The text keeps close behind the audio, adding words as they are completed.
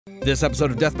This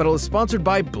episode of Death Battle is sponsored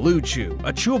by Blue Chew,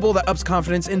 a chewable that ups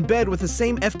confidence in bed with the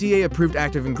same FDA-approved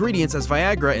active ingredients as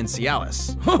Viagra and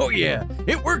Cialis. Oh yeah,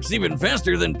 it works even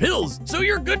faster than pills, so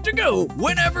you're good to go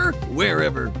whenever,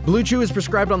 wherever. Blue Chew is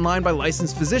prescribed online by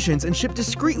licensed physicians and shipped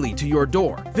discreetly to your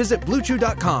door. Visit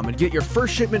BlueChew.com and get your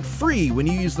first shipment free when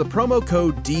you use the promo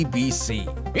code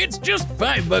DBC. It's just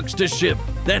 $5 to ship.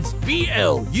 That's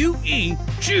BLUE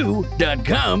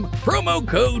Chew.com, promo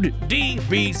code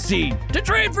DBC, to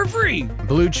try it for free.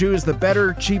 Blue Chew is the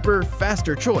better, cheaper,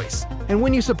 faster choice. And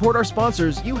when you support our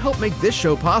sponsors, you help make this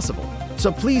show possible.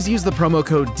 So please use the promo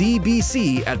code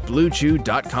DBC at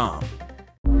BlueChew.com.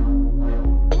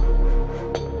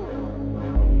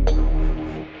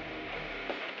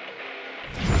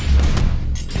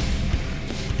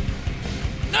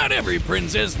 Not every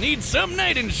princess needs some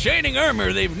knight in shining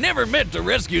armor they've never met to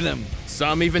rescue them.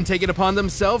 Some even take it upon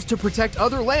themselves to protect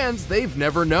other lands they've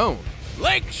never known.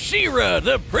 Like She-Ra,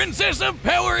 the princess of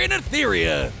power in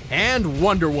Etheria. And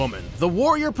Wonder Woman, the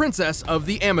warrior princess of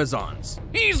the Amazons.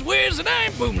 He's Wiz and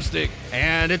I'm Boomstick.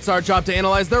 And it's our job to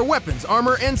analyze their weapons,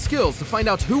 armor, and skills to find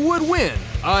out who would win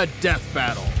a death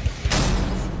battle.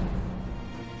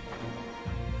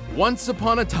 Once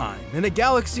upon a time, in a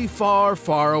galaxy far,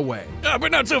 far away.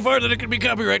 But not so far that it could be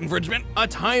copyright infringement. A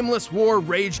timeless war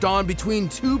raged on between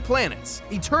two planets,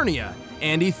 Eternia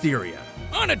and Etheria.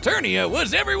 On Eternia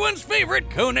was everyone's favorite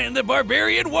Conan the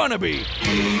Barbarian wannabe.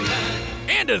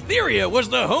 And Etheria was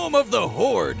the home of the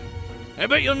Horde. I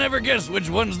bet you'll never guess which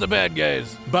one's the bad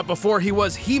guys. But before he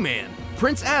was He-Man,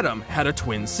 Prince Adam had a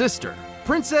twin sister,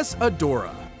 Princess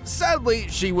Adora. Sadly,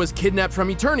 she was kidnapped from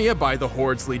Eternia by the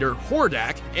Horde's leader,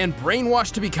 Hordak, and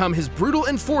brainwashed to become his brutal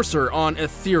enforcer on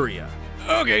Etheria.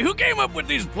 Okay, who came up with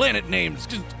these planet names?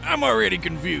 'Cause I'm already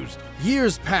confused.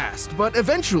 Years passed, but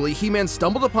eventually He-Man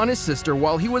stumbled upon his sister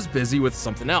while he was busy with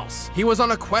something else. He was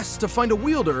on a quest to find a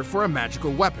wielder for a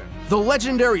magical weapon, the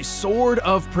legendary Sword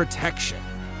of Protection.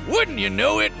 Wouldn't you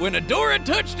know it, when Adora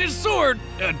touched his sword,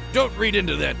 don't read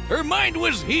into that, her mind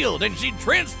was healed and she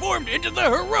transformed into the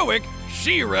heroic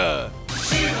She-Ra.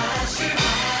 She-Ra, She-Ra.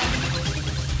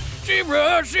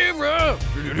 She-Ra, She-Ra.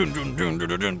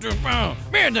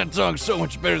 Man, that song's so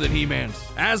much better than He-Man's.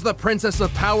 As the Princess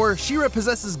of Power, She-Ra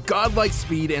possesses godlike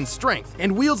speed and strength,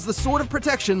 and wields the Sword of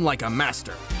Protection like a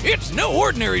master. It's no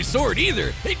ordinary sword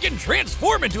either. It can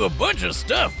transform into a bunch of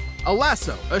stuff. A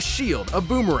lasso, a shield, a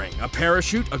boomerang, a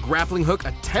parachute, a grappling hook,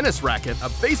 a tennis racket, a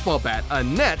baseball bat, a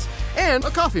net, and a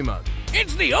coffee mug.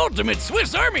 It's the ultimate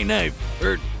Swiss Army knife.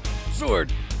 Or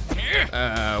sword.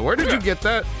 Where did you get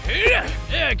that?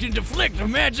 It can deflect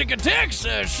magic attacks,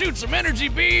 shoot some energy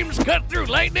beams, cut through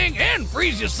lightning, and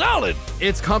freeze you solid.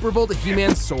 It's comparable to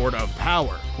He-Man's Sword of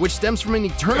Power, which stems from an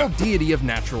eternal deity of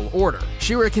natural order.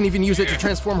 She-Ra can even use it to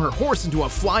transform her horse into a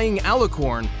flying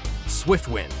alicorn,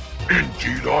 Swiftwind.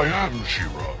 Indeed I am,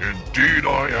 She-Ra. Indeed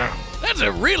I am. That's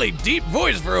a really deep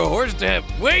voice for a horse to have.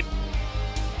 Wait,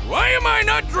 why am I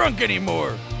not drunk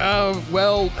anymore?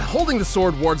 Well, holding the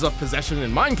sword wards off possession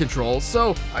and mind control,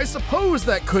 so I suppose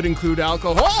that could include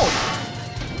alcohol.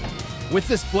 With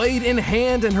this blade in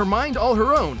hand and her mind all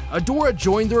her own, Adora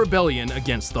joined the rebellion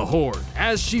against the Horde.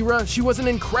 As She-Ra, she was an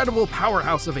incredible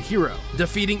powerhouse of a hero,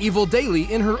 defeating evil daily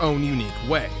in her own unique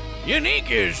way.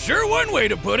 Unique is sure one way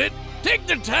to put it. Take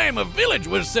the time a village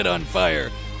was set on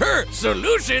fire. Her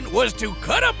solution was to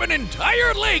cut up an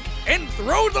entire lake and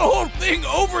throw the whole thing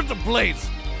over the place.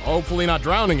 Hopefully not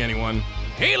drowning anyone.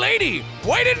 Hey lady,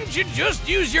 why didn't you just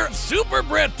use your super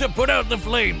breath to put out the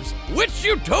flames? Which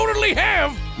you totally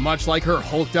have. Much like her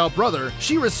hulked out brother,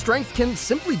 She-Ra's strength can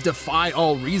simply defy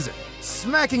all reason.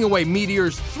 Smacking away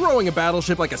meteors, throwing a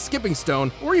battleship like a skipping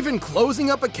stone, or even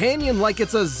closing up a canyon like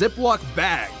it's a Ziploc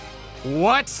bag.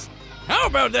 What? How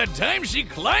about that time she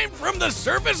climbed from the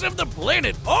surface of the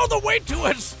planet all the way to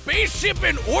a spaceship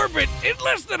in orbit in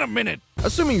less than a minute?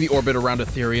 Assuming the orbit around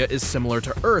Etheria is similar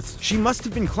to Earth's, she must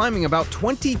have been climbing about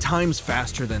 20 times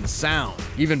faster than sound.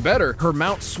 Even better, her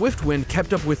Mount Swiftwind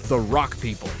kept up with the Rock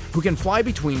People, who can fly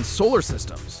between solar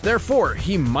systems. Therefore,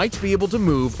 he might be able to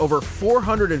move over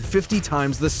 450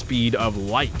 times the speed of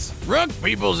light. Rock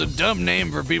People's a dumb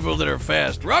name for people that are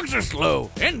fast. Rocks are slow.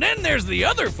 And then there's the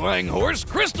other flying horse,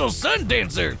 Crystal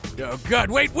Sundancer. Oh god,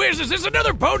 wait, Wiz, is this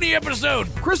another pony episode?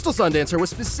 Crystal Sundancer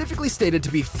was specifically stated to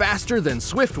be faster than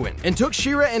Swiftwind, and took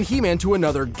She-Ra and He-Man to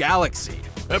another galaxy.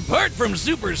 Apart from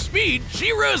super speed,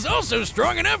 She-Ra's also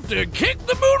strong enough to kick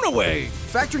the moon away.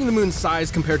 Factoring the moon's size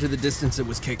compared to the distance it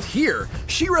was kicked here,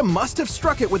 She-Ra must have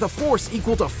struck it with a force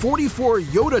equal to 44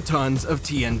 Yoda tons of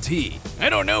TNT. I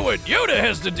don't know what Yoda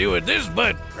has to do with this,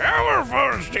 but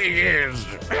powerful she is.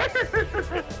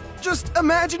 Just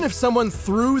imagine if someone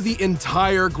threw the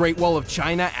entire Great Wall of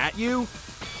China at you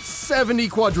 70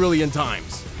 quadrillion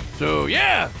times. So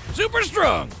yeah, super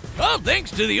strong. All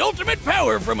thanks to the ultimate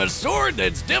power from a sword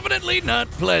that's definitely not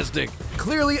plastic.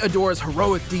 Clearly, Adora's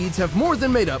heroic deeds have more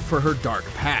than made up for her dark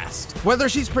past. Whether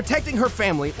she's protecting her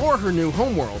family or her new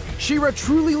homeworld, She-Ra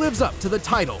truly lives up to the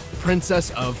title,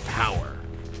 Princess of Power.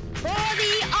 For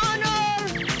the honor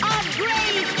of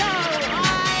Grayskull,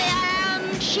 I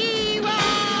am She-Ra!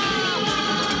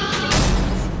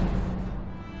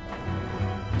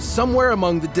 Somewhere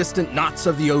among the distant knots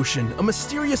of the ocean, a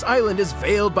mysterious island is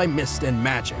veiled by mist and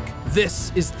magic.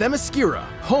 This is Themyscira,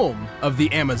 home of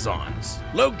the Amazons.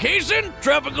 Location,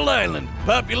 tropical island.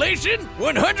 Population,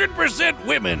 100%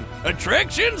 women.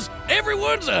 Attractions,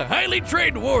 everyone's a highly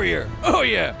trained warrior. Oh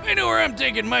yeah, I know where I'm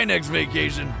taking my next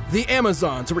vacation. The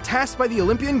Amazons were tasked by the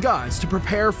Olympian gods to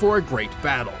prepare for a great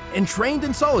battle, and trained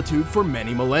in solitude for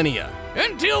many millennia.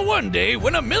 Until one day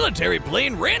when a military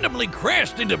plane randomly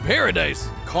crashed into paradise.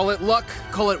 Call it luck,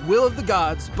 call it will of the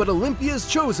gods, but Olympia's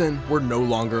chosen were no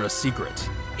longer a secret.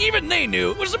 Even they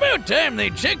knew it was about time they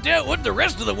checked out what the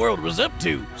rest of the world was up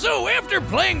to. So after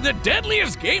playing the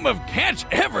deadliest game of catch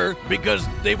ever, because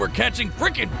they were catching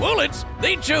frickin' bullets,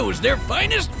 they chose their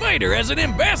finest fighter as an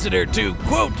ambassador to,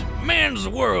 quote, man's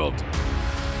world.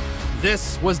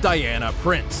 This was Diana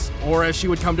Prince, or as she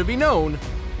would come to be known,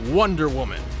 Wonder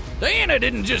Woman. Diana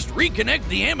didn't just reconnect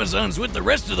the Amazons with the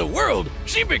rest of the world,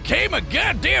 she became a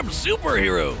goddamn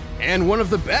superhero. And one of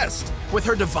the best. With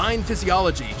her divine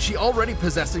physiology, she already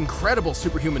possessed incredible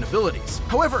superhuman abilities.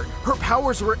 However, her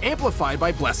powers were amplified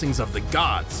by blessings of the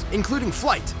gods, including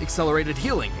flight, accelerated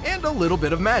healing, and a little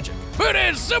bit of magic. But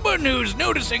as someone who's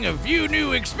noticing a few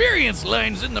new experience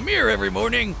lines in the mirror every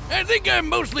morning, I think I'm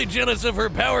mostly jealous of her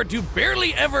power to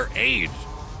barely ever age.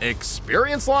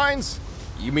 Experience lines?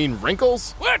 You mean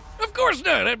wrinkles? What? Of course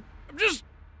not. I'm just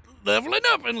leveling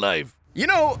up in life. You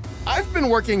know, I've been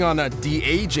working on a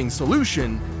de-aging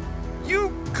solution.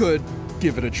 You could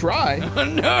give it a try.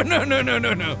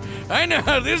 No. I know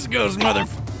how this goes, You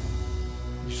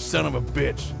son of a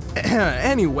bitch.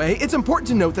 Anyway, it's important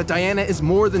to note that Diana is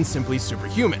more than simply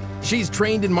superhuman. She's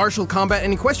trained in martial combat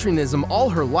and equestrianism all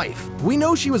her life. We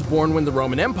know she was born when the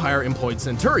Roman Empire employed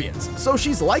centurions, so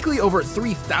she's likely over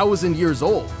 3,000 years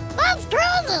old. That's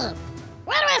crazy!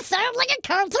 Why do I sound like a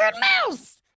cartoon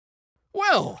mouse?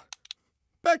 Well,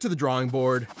 back to the drawing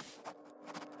board.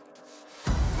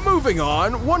 Moving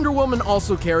on, Wonder Woman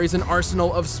also carries an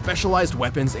arsenal of specialized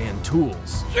weapons and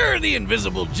tools. Sure, the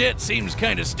invisible jet seems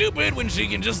kinda stupid when she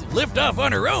can just lift off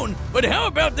on her own, but how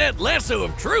about that lasso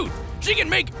of truth? She can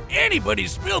make anybody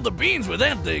spill the beans with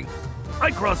that thing.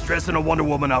 I cross-dress in a Wonder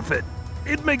Woman outfit.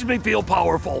 It makes me feel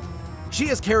powerful. She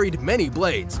has carried many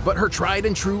blades, but her tried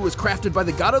and true was crafted by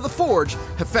the god of the forge,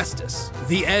 Hephaestus.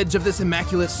 The edge of this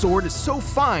immaculate sword is so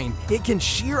fine, it can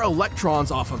shear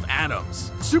electrons off of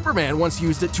atoms. Superman once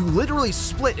used it to literally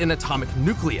split an atomic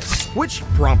nucleus, which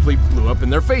promptly blew up in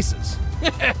their faces.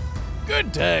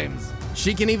 Good times.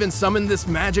 She can even summon this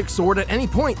magic sword at any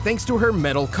point thanks to her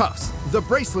metal cuffs, the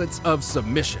bracelets of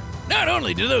submission. Not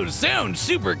only do those sound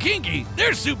super kinky,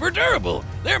 they're super durable.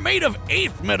 They're made of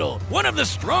 8th metal, one of the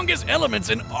strongest elements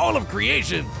in all of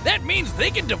creation. That means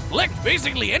they can deflect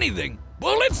basically anything.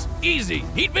 Bullets? Easy.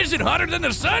 Heat vision hotter than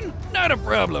the sun? Not a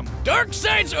problem.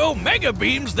 Darkseid's Omega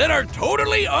beams that are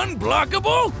totally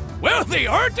unblockable? Well, they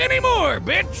aren't anymore,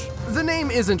 bitch! The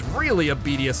name isn't really a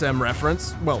BDSM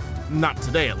reference. Well, not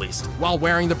today at least. While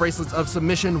wearing the bracelets of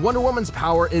submission, Wonder Woman's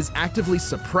power is actively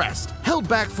suppressed, held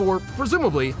back for,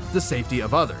 presumably, the safety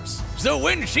of others. So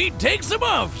when she takes them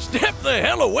off, step the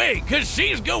hell away, cause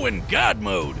she's going God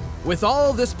mode. With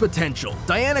all this potential,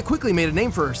 Diana quickly made a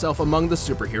name for herself among the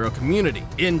superhero community.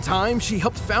 In time, she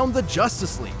helped found the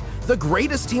Justice League, the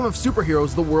greatest team of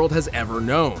superheroes the world has ever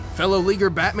known. Fellow Leaguer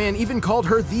Batman even called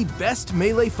her the best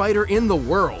melee fighter in the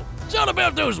world. It's all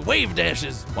about those wave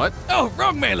dashes. What? Oh,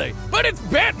 wrong melee. But it's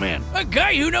Batman, a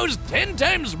guy who knows 10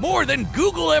 times more than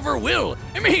Google ever will.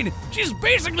 I mean, she's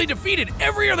basically defeated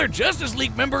every other Justice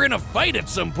League member in a fight at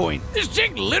some point. This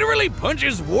chick literally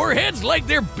punches warheads like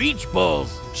they're beach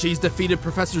balls. She's defeated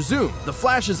Professor Zoom, the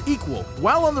Flash's equal,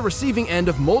 while on the receiving end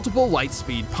of multiple light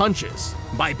speed punches.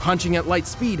 By punching at light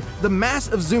speed, the mass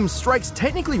of Zoom's strikes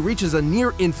technically reaches a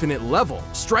near infinite level,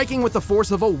 striking with the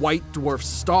force of a white dwarf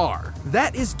star.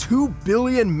 That is 2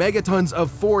 billion megatons of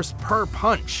force per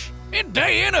punch. and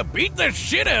Diana beat the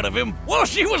shit out of him while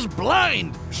she was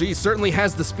blind. She certainly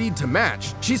has the speed to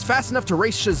match. She's fast enough to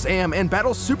race Shazam and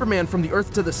battle Superman from the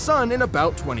Earth to the Sun in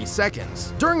about 20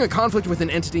 seconds. During a conflict with an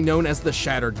entity known as the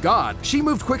Shattered God, she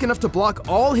moved quick enough to block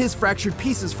all his fractured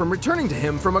pieces from returning to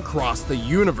him from across the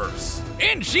universe.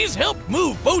 And she's helped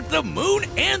move both the moon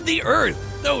and the Earth,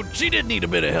 though she did need a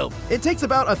bit of help. It takes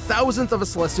about 1,000th of a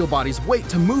celestial body's weight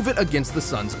to move it against the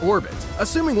sun's orbit.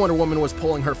 Assuming Wonder Woman was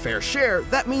pulling her fair share,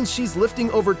 that means she's lifting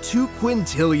over 2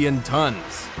 quintillion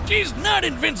tons. She's not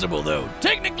invincible, though.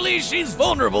 Technically, she's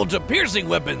vulnerable to piercing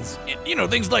weapons. You know,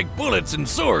 things like bullets and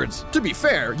swords. To be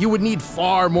fair, you would need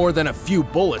far more than a few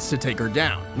bullets to take her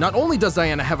down. Not only does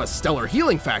Diana have a stellar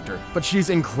healing factor, but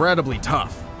she's incredibly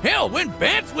tough. Hell, when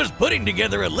Bats was putting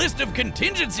together a list of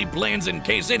contingency plans in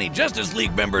case any Justice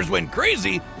League members went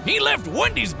crazy, he left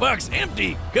Wendy's box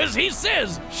empty, cause he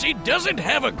says she doesn't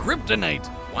have a kryptonite.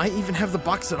 Why even have the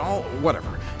box at all?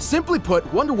 Whatever. Simply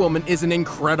put, Wonder Woman is an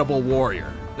incredible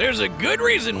warrior. There's a good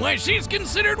reason why she's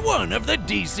considered one of the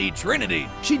DC Trinity.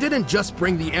 She didn't just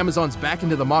bring the Amazons back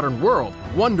into the modern world.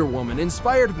 Wonder Woman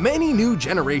inspired many new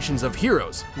generations of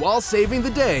heroes, while saving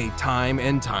the day time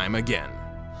and time again.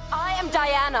 I am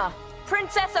Diana,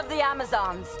 Princess of the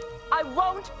Amazons. I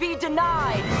won't be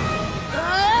denied.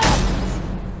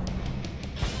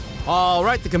 All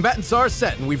right, the combatants are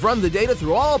set, and we've run the data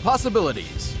through all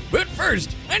possibilities. But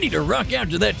first, I need to rock out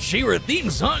to that She-Ra theme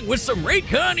song with some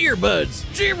Raycon earbuds.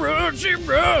 She-Ra,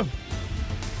 She-Ra.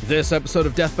 This episode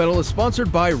of Death Battle is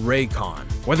sponsored by Raycon.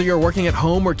 Whether you're working at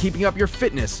home or keeping up your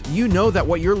fitness, you know that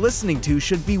what you're listening to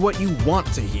should be what you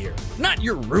want to hear. Not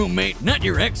your roommate, not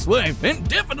your ex-wife, and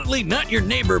definitely not your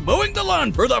neighbor mowing the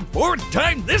lawn for the 4th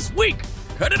time this week.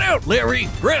 Cut it out, Larry.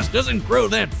 Grass doesn't grow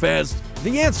that fast.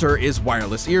 The answer is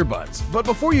wireless earbuds. But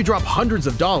before you drop hundreds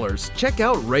of dollars, check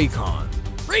out Raycon.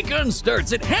 Raycon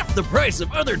starts at half the price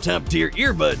of other top-tier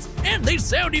earbuds, and they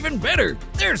sound even better.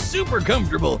 They're super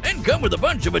comfortable and come with a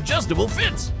bunch of adjustable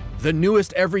fits. The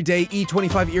newest everyday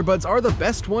E25 earbuds are the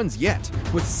best ones yet,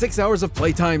 with 6 hours of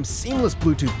playtime, seamless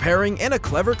Bluetooth pairing, and a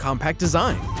clever compact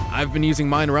design. I've been using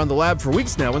mine around the lab for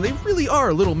weeks now, and they really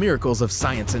are little miracles of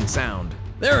science and sound.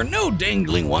 There are no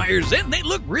dangling wires, and they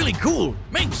look really cool.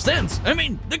 Makes sense. I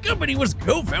mean, the company was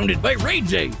co-founded by Ray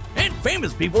J, and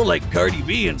famous people like Cardi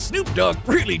B and Snoop Dogg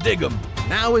really dig them.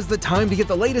 Now is the time to get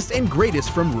the latest and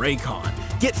greatest from Raycon.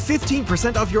 Get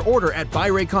 15% off your order at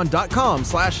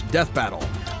buyraycon.com/deathbattle.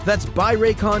 That's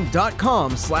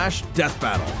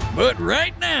buyraycon.com/deathbattle. But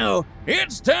right now,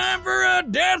 it's time for a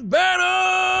death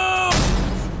battle!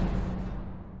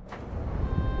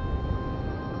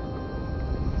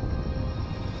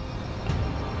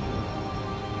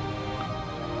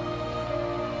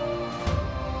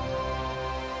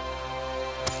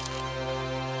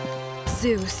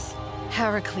 Zeus,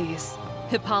 Heracles,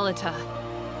 Hippolyta,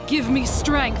 give me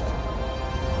strength.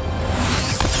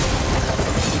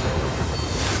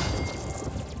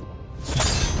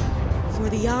 For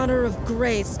the honor of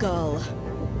Grayskull,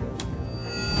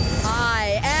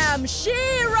 I am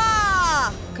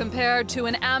She-Ra! Compared to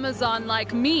an Amazon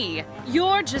like me,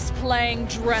 you're just playing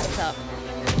dress-up.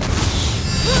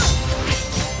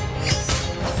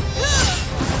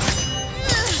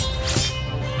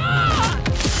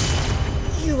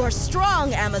 You are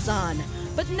strong, Amazon,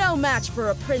 but no match for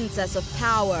a princess of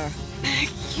power.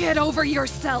 Get over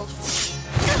yourself.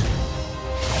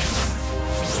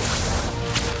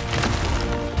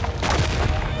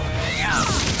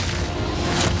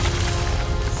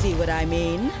 See what I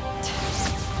mean?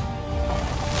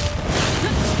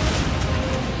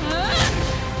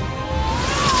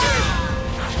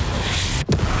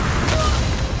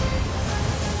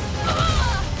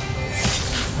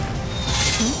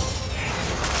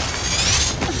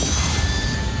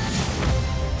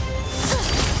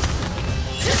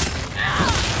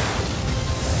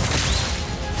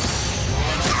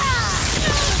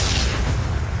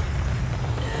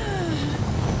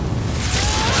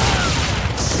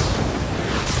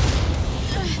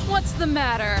 What's the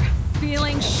matter?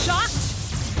 Feeling shocked?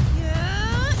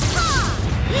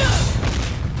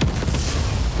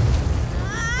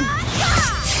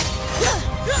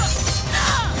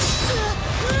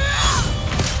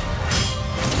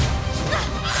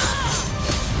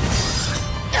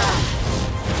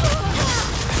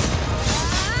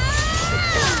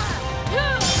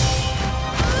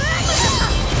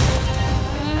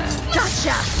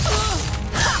 Gotcha!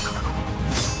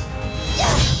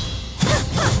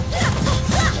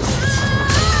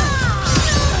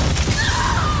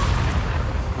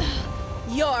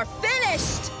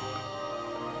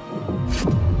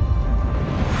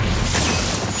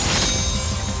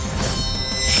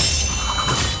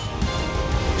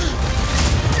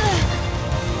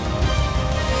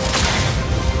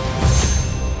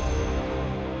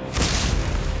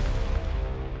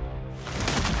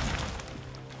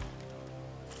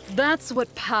 That's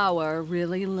what power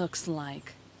really looks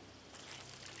like.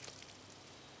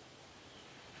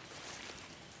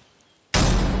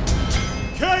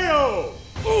 KO!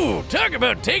 Ooh, talk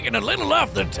about taking a little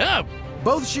off the top.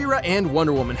 Both She-Ra and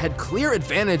Wonder Woman had clear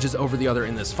advantages over the other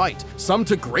in this fight, some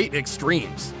to great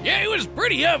extremes. Yeah, it was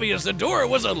pretty obvious Adora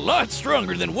was a lot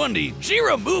stronger than Wendy.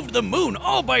 She-Ra moved the moon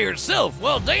all by herself,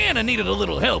 while Diana needed a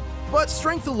little help. But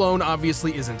strength alone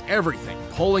obviously isn't everything.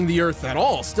 Pulling the Earth at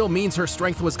all still means her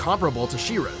strength was comparable to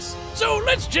She-Ra's. So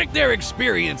let's check their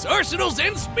experience, arsenals,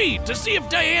 and speed to see if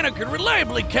Diana could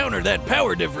reliably counter that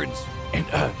power difference. And,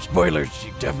 spoilers,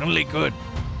 she definitely could.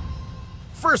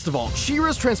 First of all,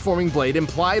 She-Ra's transforming blade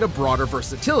implied a broader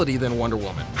versatility than Wonder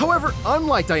Woman. However,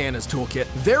 unlike Diana's toolkit,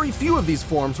 very few of these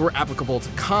forms were applicable to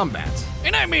combat.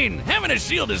 And I mean, having a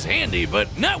shield is handy, but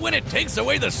not when it takes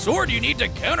away the sword you need to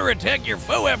counterattack your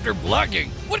foe after blocking.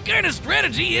 What kind of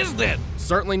strategy is that?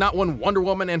 Certainly not one Wonder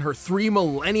Woman and her 3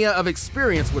 millennia of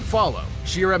experience would follow.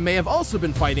 She-Ra may have also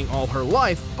been fighting all her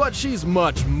life, but she's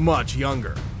much, much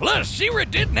younger. Plus, She-Ra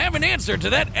didn't have an answer to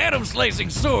that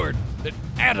atom-slicing sword.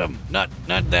 Atom, not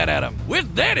that atom.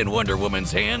 With that in Wonder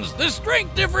Woman's hands, the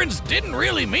strength difference didn't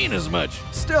really mean as much.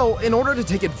 Still, in order to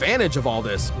take advantage of all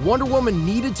this, Wonder Woman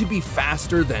needed to be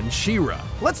faster than She-Ra.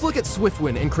 Let's look at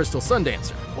Swiftwind and Crystal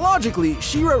Sundancer. Logically,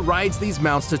 She-Ra rides these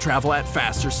mounts to travel at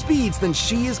faster speeds than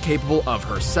she is capable of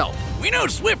herself. We know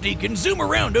Swifty can zoom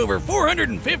around over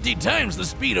 450 times the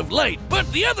speed of light,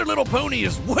 but the other little pony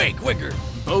is way quicker.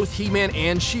 Both He-Man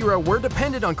and She-Ra were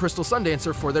dependent on Crystal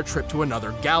Sundancer for their trip to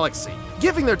another galaxy.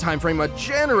 Giving their time frame a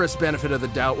generous benefit of the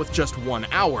doubt with just 1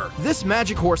 hour, this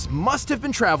magic horse must have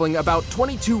been traveling about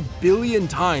 22 billion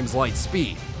times light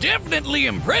speed. Definitely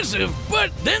impressive,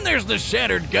 but then there's the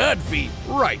Shattered God feat.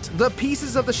 Right, the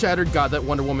pieces of the Shattered God that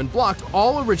Wonder Woman blocked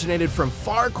all originated from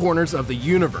far corners of the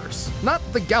universe. Not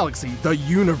the galaxy, the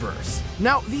universe.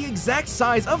 Now, the exact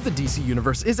size of the DC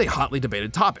universe is a hotly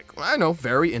debated topic. I know,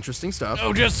 very interesting stuff.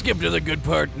 Oh, just skip to the good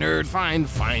part, nerd.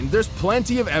 Fine. There's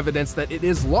plenty of evidence that it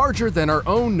is larger than our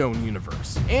own known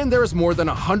universe. And there is more than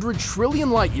 100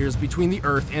 trillion light years between the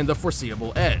Earth and the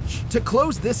foreseeable edge. To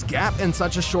close this gap in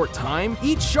such a short time,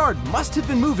 each shard must have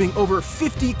been moving over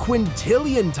 50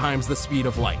 quintillion times the speed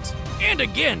of light. And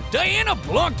again, Diana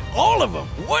blocked all of them,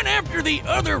 one after the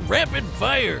other rapid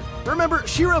fire. Remember,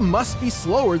 She-Ra must be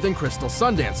slower than Crystal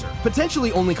Sundancer,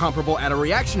 potentially only comparable at a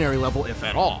reactionary level if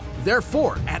at all.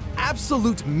 Therefore, at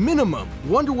absolute minimum,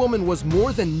 Wonder Woman was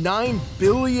more than 9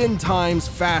 billion times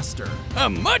faster. A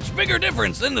much bigger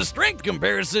difference than the strength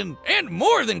comparison, and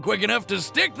more than quick enough to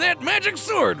stick that magic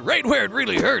sword right where it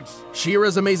really hurts.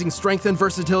 She-Ra's amazing strength and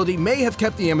versatility may have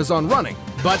kept the Amazon running,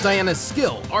 but Diana's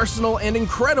skill, arsenal, and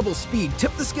incredible speed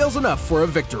tipped the scales enough for a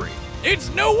victory.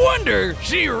 It's no wonder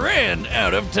she ran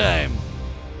out of time.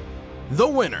 The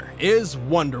winner is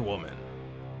Wonder Woman.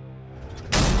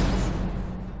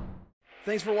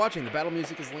 Thanks for watching. The battle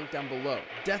music is linked down below.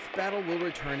 Death Battle will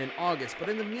return in August, but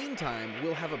in the meantime,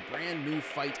 we'll have a brand new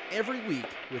fight every week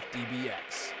with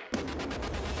DBX.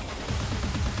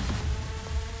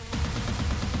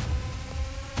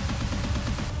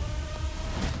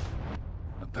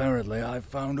 Apparently, I've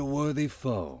found a worthy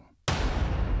foe.